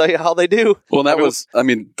 I'll tell you how they do. Well,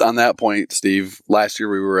 on that point, Steve, last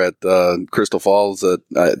year we were at Crystal Falls at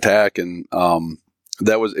TAC, and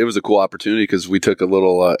it was a cool opportunity because we took a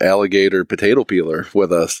little alligator potato peeler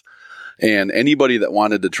with us, and anybody that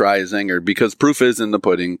wanted to try a Zinger, because proof is in the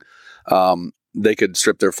pudding, they could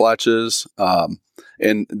strip their Fletches,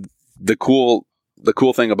 and the cool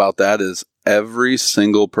thing about that is every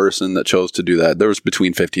single person that chose to do that, there was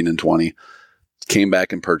between 15 and 20, came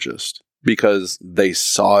back and purchased because they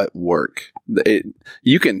saw it work.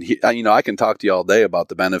 I can talk to you all day about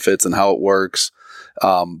the benefits and how it works.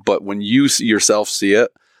 But when you yourself see it,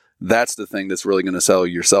 that's the thing that's really going to sell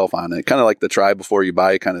yourself on it. Kind of like the try before you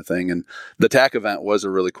buy kind of thing. And the TAC event was a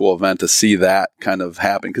really cool event to see that kind of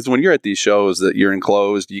happen. Because when you're at these shows that you're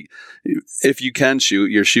enclosed, if you can shoot,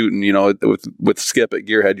 you're shooting, with Skip at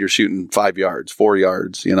Gearhead, you're shooting 5 yards, 4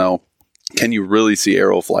 yards, Can you really see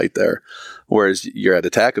arrow flight there? Whereas you're at a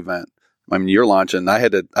TAC event, I mean, you're launching. I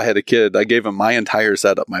had a kid, I gave him my entire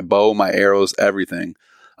setup, my bow, my arrows, everything,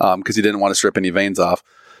 because he didn't want to strip any vanes off.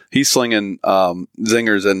 He's slinging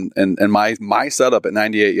Zingers and my setup at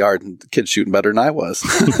 98 yards, and the kid's shooting better than I was.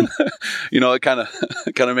 It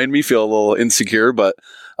kind of made me feel a little insecure, but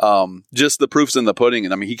just the proof's in the pudding.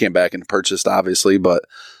 And I mean, he came back and purchased, obviously, but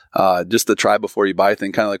just the try before you buy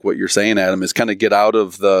thing, kind of like what you're saying, Adam, is kind of get out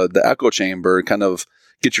of the echo chamber, kind of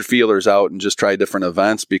get your feelers out and just try different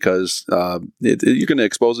events, because you're going to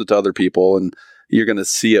expose it to other people and you're going to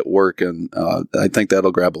see it work. And I think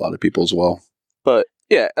that'll grab a lot of people as well. But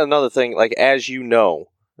yeah, another thing, like, as you know,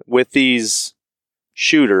 with these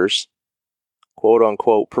shooters, quote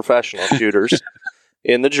unquote, professional shooters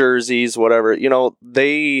in the jerseys, whatever,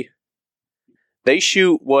 they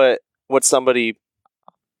shoot what somebody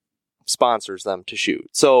sponsors them to shoot.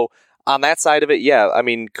 So on that side of it, yeah, I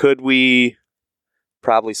mean, could we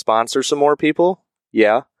probably sponsor some more people?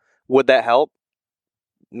 Yeah. Would that help?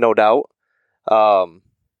 No doubt. But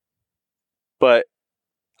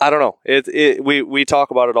I don't know. We talk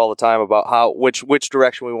about it all the time about which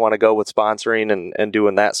direction we want to go with sponsoring and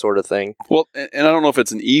doing that sort of thing. Well, and I don't know if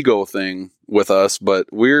it's an ego thing with us, but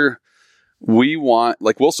we want,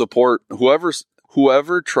 like, we'll support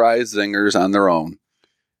whoever tries Zingers on their own,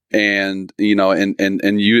 and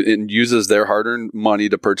and uses their hard-earned money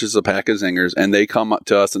to purchase a pack of Zingers, and they come up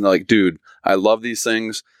to us and they're like, "Dude, I love these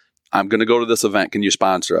things. I'm going to go to this event. Can you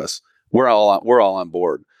sponsor us?" We're all on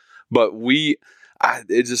board, but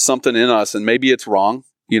it's just something in us, and maybe it's wrong.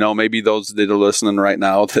 Maybe those that are listening right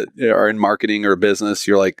now that are in marketing or business,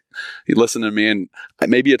 you're like, you listen to me, and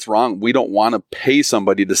maybe it's wrong. We don't want to pay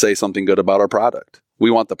somebody to say something good about our product.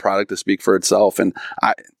 We want the product to speak for itself. And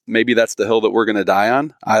maybe that's the hill that we're going to die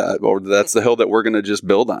on, or that's the hill that we're going to just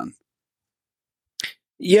build on.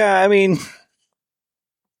 Yeah, I mean,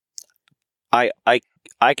 I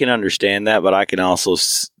can understand that, but I can also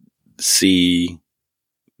see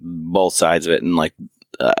both sides of it. And, like,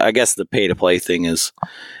 I guess the pay to play thing is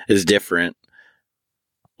different,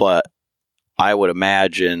 but I would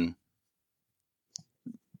imagine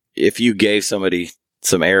if you gave somebody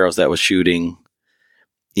some arrows that was shooting,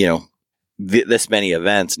 this many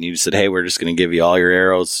events, and you said, "Hey, we're just going to give you all your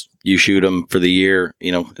arrows. You shoot them for the year."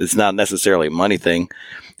 It's not necessarily a money thing,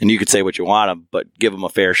 and you could say what you want them, but give them a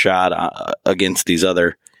fair shot against these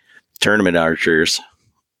other tournament archers.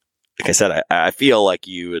 Like I said, I feel like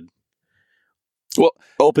you would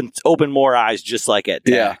open more eyes, just like at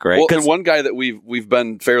TAC, right? Well, and one guy that we've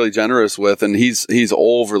been fairly generous with, and he's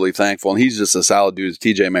overly thankful, and he's just a solid dude, is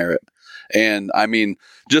TJ Merritt. And I mean,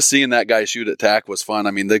 just seeing that guy shoot at tack was fun.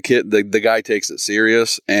 I mean, the guy takes it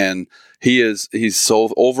serious, and he's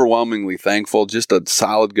so overwhelmingly thankful. Just a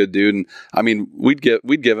solid, good dude. And I mean, we'd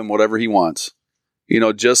give him whatever he wants,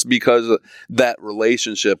 just because of that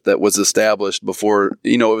relationship that was established before.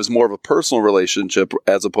 It was more of a personal relationship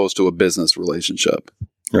as opposed to a business relationship.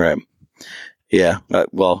 Right. Yeah.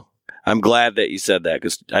 Well, I'm glad that you said that,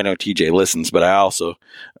 because I know TJ listens, but I also,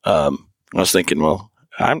 I was thinking, well,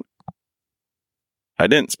 I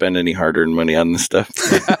didn't spend any hard-earned money on this stuff.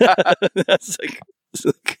 That's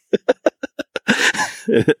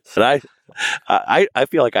but I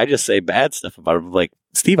feel like I just say bad stuff about him. Like,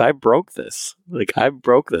 Steve, I broke this. Like, I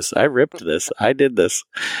broke this. I ripped this. I did this.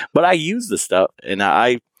 But I use the stuff, and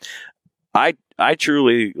I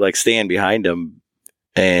truly stand behind him.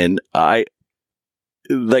 And I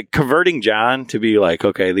converting John to be like,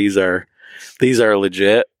 okay, these are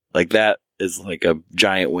legit. Like, that is like a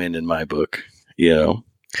giant win in my book. Yeah,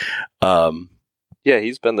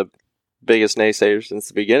 he's been the biggest naysayer since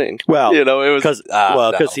the beginning. Well, it was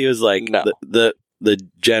because he was like the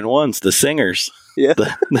Gen 1s, the singers. Yeah,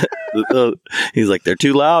 he's like, they're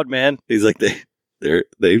too loud, man. He's like,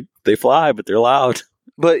 they fly, but they're loud.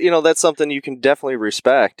 But that's something you can definitely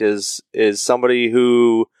respect is somebody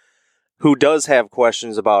who does have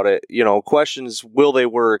questions about it. Questions: will they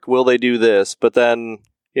work? Will they do this? But then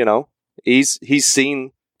he's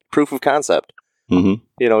seen proof of concept. Mm-hmm.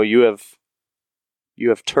 You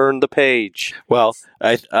have turned the page. Well,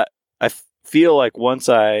 I feel like once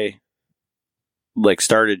I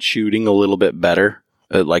started shooting a little bit better,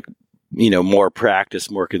 more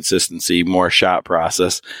practice, more consistency, more shot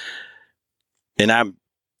process, and I'm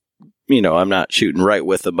not shooting right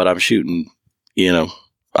with him, but I'm shooting,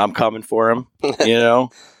 I'm coming for him,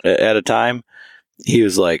 at a time. He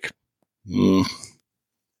was like, it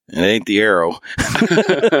ain't the arrow.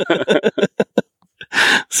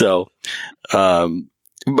 So,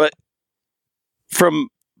 but from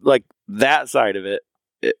that side of it,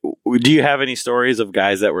 do you have any stories of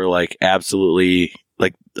guys that were absolutely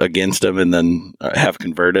against him and then have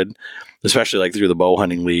converted, especially through the bow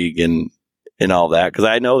hunting league and all that? Because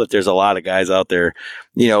I know that there's a lot of guys out there.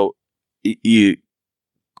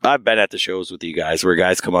 I've been at the shows with you guys where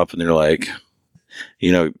guys come up and they're like,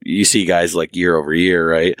 you see guys year over year,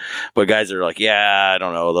 right? But guys are like, yeah, I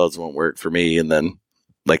don't know, those won't work for me. And then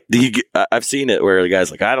I've seen it where the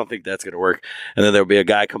guy's like, I don't think that's going to work. And then there'll be a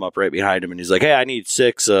guy come up right behind him and he's like, hey, I need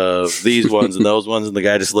 6 of these ones and those ones. And the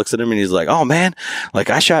guy just looks at him and he's like, oh man,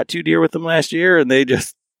 I shot 2 deer with them last year and they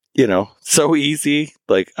just, so easy.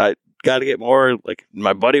 I got to get more.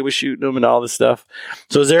 My buddy was shooting them and all this stuff.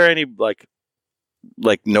 So is there any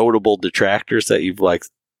notable detractors that you've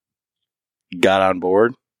got on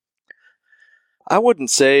board? I wouldn't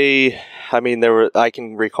say. I mean, I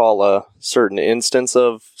can recall a certain instance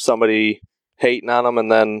of somebody hating on them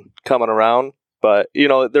and then coming around. But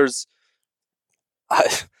there's,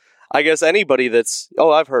 I guess anybody that's,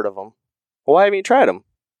 I've heard of them. Well, why haven't you tried them?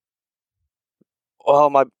 Well,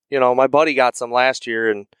 my buddy got some last year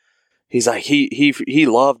and he's like, he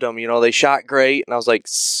loved them. They shot great. And I was like,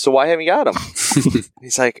 so why haven't you got them?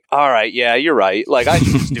 He's like, all right, yeah, you're right. I should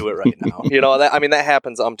just do it right now. That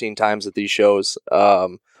happens umpteen times at these shows.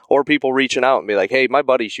 Or people reaching out and be like, hey, my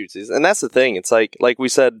buddy shoots these. And that's the thing. It's like we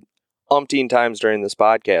said umpteen times during this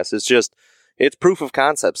podcast, it's proof of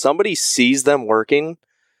concept. Somebody sees them working.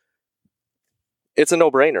 It's a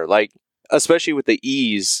no-brainer. Especially with the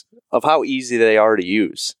ease of how easy they are to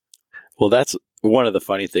use. Well, that's one of the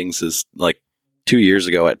funny things is 2 years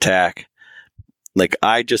ago at TAC,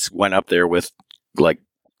 I just went up there with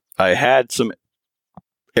I had some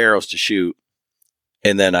arrows to shoot,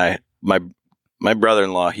 and then my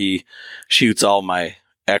brother-in-law, he shoots all my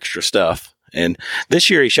extra stuff, and this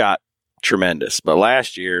year he shot tremendous, but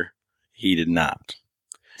last year he did not.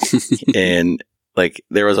 And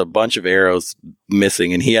there was a bunch of arrows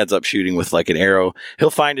missing, and he ends up shooting with an arrow.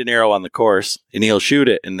 He'll find an arrow on the course and he'll shoot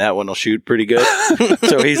it, and that one will shoot pretty good.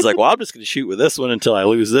 So he's like, well, I'm just going to shoot with this one until I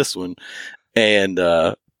lose this one. And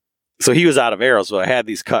so he was out of arrows. So I had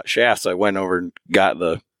these cut shafts. I went over and got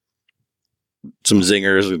some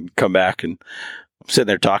zingers and come back, and I'm sitting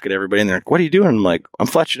there talking to everybody, and they're like, what are you doing? I'm like, I'm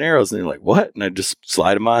fletching arrows. And they're like, what? And I just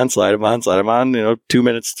slide them on. 2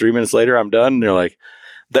 minutes, 3 minutes later, I'm done. And they're like,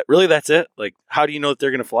 that's it? How do you know that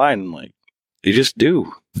they're going to fly? And I'm like, they just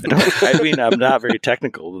do. I'm not very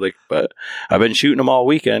technical, but I've been shooting them all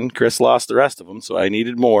weekend. Chris lost the rest of them, so I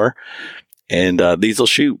needed more. And these will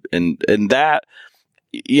shoot. And that,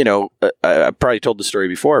 I probably told the story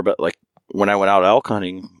before, but when I went out elk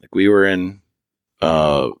hunting, we were in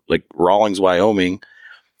Rawlings, Wyoming,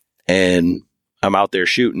 and I'm out there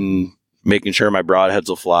shooting making sure my broadheads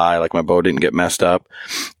will fly, like my bow didn't get messed up.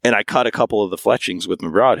 And I cut a couple of the fletchings with my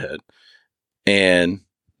broadhead. And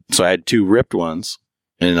so I had 2 ripped ones.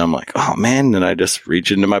 And I'm like, oh man. And I just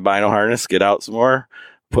reach into my bino harness, get out some more,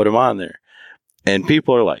 put them on there. And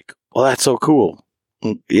people are like, well, that's so cool.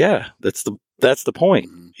 Yeah, that's the point,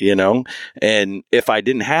 you know? And if I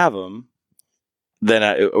didn't have them, then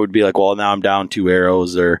it would be like, well, now I'm down 2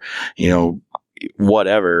 arrows or, you know,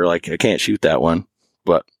 whatever. Like I can't shoot that one.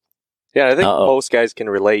 But yeah, I think most guys can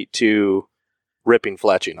relate to ripping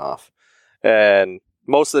fletching off. And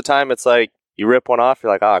most of the time it's like you rip one off,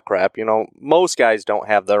 you're like, oh crap, you know, most guys don't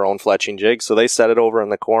have their own fletching jig, so they set it over in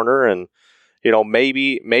the corner and, you know,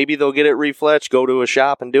 maybe they'll get it refletched, go to a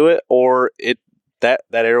shop and do it, or that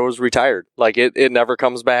arrow is retired. Like it never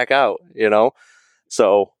comes back out, you know?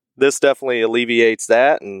 So this definitely alleviates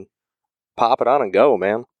that and pop it on and go,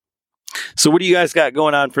 man. So what do you guys got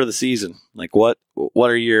going on for the season? Like what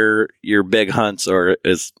are your big hunts, or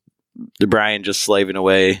is Brian just slaving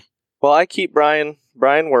away? Well, I keep Brian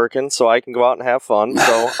working so I can go out and have fun.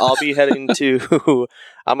 So I'll be heading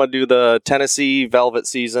I'm going to do the Tennessee velvet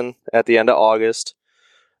season at the end of August.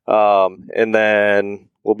 And then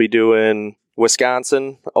we'll be doing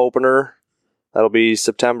Wisconsin opener. That'll be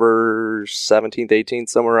September 17th, 18th,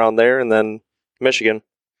 somewhere around there. And then Michigan.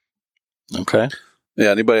 Okay. Yeah,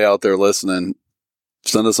 anybody out there listening,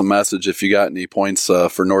 send us a message if you got any points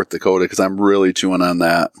for North Dakota, because I'm really chewing on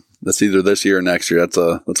that. That's either this year or next year.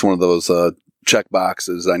 That's one of those check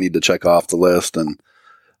boxes I need to check off the list. And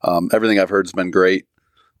everything I've heard has been great.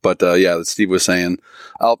 But yeah, as Steve was saying,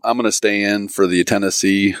 I'm going to stay in for the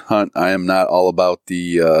Tennessee hunt. I am not all about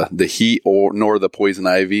the heat nor the poison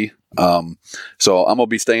ivy. So I'm going to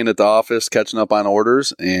be staying at the office, catching up on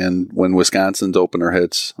orders. And when Wisconsin's opener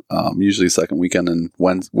hits, usually second weekend in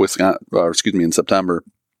September,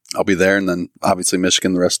 I'll be there. And then obviously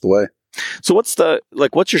Michigan the rest of the way. So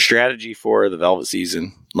what's your strategy for the velvet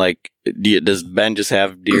season? Like, does Ben just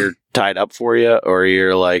have deer tied up for you, or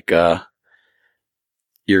you're like,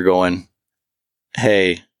 you're going,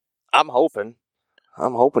 hey, I'm hoping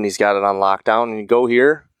he's got it on lockdown and you go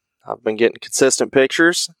here. I've been getting consistent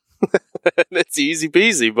pictures. It's easy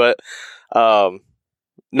peasy, but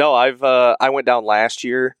no, I went down last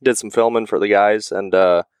year, did some filming for the guys, and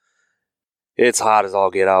it's hot as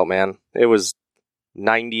all get out, man. It was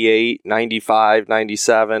 98, 95,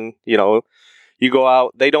 97. You know, you go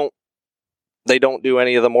out, they don't do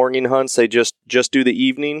any of the morning hunts. They just do the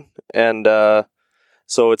evening, and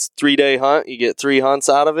so it's 3-day hunt. You get 3 hunts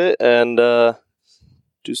out of it, and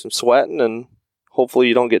do some sweating, and hopefully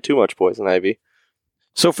you don't get too much poison ivy.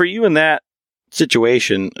 So for you in that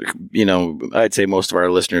situation, you know, I'd say most of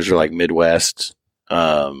our listeners are like Midwest, you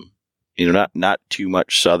know, not too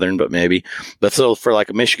much Southern, but maybe. But so for like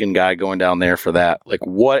a Michigan guy going down there for that, like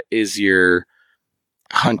what is your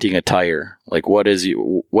hunting attire? Like what are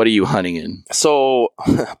you hunting in? So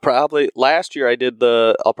probably last year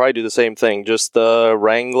I'll probably do the same thing, just the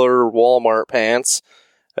Wrangler Walmart pants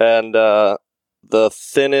and the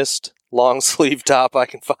thinnest long sleeve top I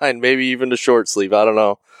can find, maybe even the short sleeve. I don't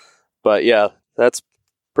know. But yeah, that's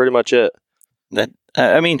pretty much it.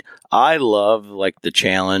 I mean, I love like the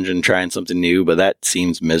challenge and trying something new, but that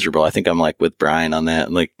seems miserable. I think I'm like with Brian on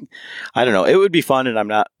that. Like, I don't know. It would be fun, and I'm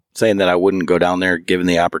not saying that I wouldn't go down there given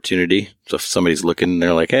the opportunity. So if somebody's looking,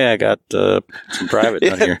 they're like, hey, I got some private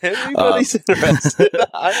down here. Anybody's interested,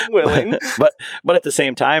 I'm willing. But at the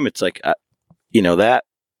same time, it's like, you know, that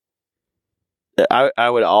I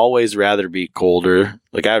would always rather be colder.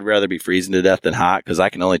 Like I'd rather be freezing to death than hot, because I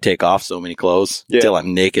can only take off so many clothes until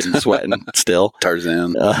I'm naked and sweating still.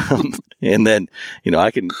 Tarzan. And then, you know, I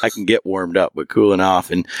can get warmed up, but cooling off.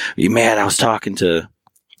 And man, I was talking to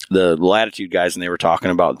the Latitude guys, and they were talking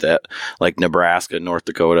about that, like Nebraska, North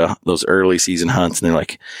Dakota, those early season hunts. And they're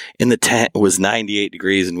like, in the tent it was 98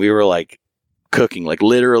 degrees, and we were like cooking, like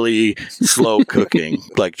literally slow cooking,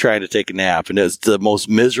 like trying to take a nap. And it's the most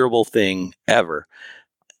miserable thing ever.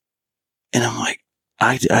 And I'm like,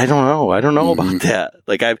 I don't know. I don't know about that.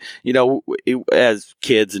 Like as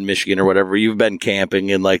kids in Michigan or whatever, you've been camping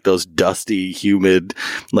in like those dusty, humid,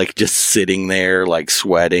 like just sitting there, like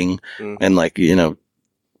sweating. And like, you know,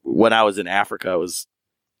 when I was in Africa, it was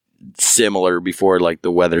similar before like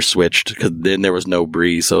the weather switched, because then there was no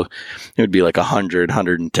breeze. So it would be like 100,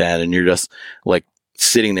 110, and you're just like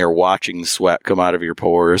sitting there watching sweat come out of your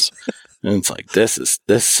pores. And it's like, this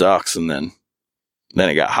sucks. And then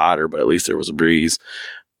it got hotter, but at least there was a breeze.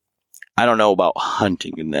 I don't know about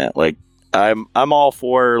hunting in that. Like I'm all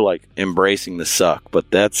for like embracing the suck, but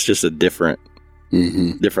that's just a different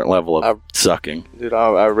level of sucking. Dude,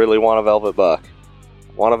 I really want a velvet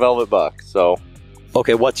buck. So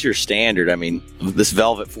Okay, what's your standard? I mean, this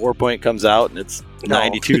Velvet 4-point comes out and it's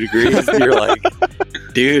 92 degrees. And you're like,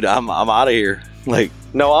 dude, I'm out of here. Like,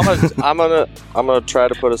 no, I'm gonna try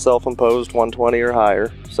to put a self-imposed 120 or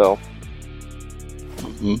higher. So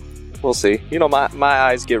we'll see. You know, my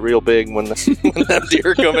eyes get real big when that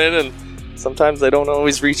deer come in, and sometimes they don't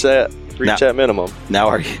always reach that minimum. Now,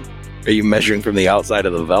 are you measuring from the outside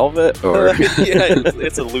of the velvet, or yeah,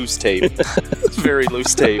 it's a loose tape. It's very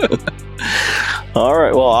loose tape. All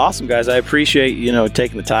right, well, awesome, guys. I appreciate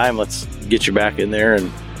taking the time. Let's get you back in there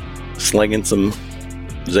and slinging some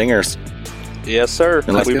zingers. Yes, sir.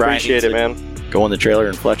 Unless we Brian appreciate it, man. Go in the trailer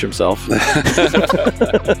and Fletch himself.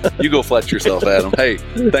 You go Fletch yourself, Adam. Hey,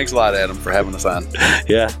 thanks a lot, Adam, for having us on.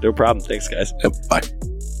 Yeah, no problem. Thanks, guys. Yep, bye.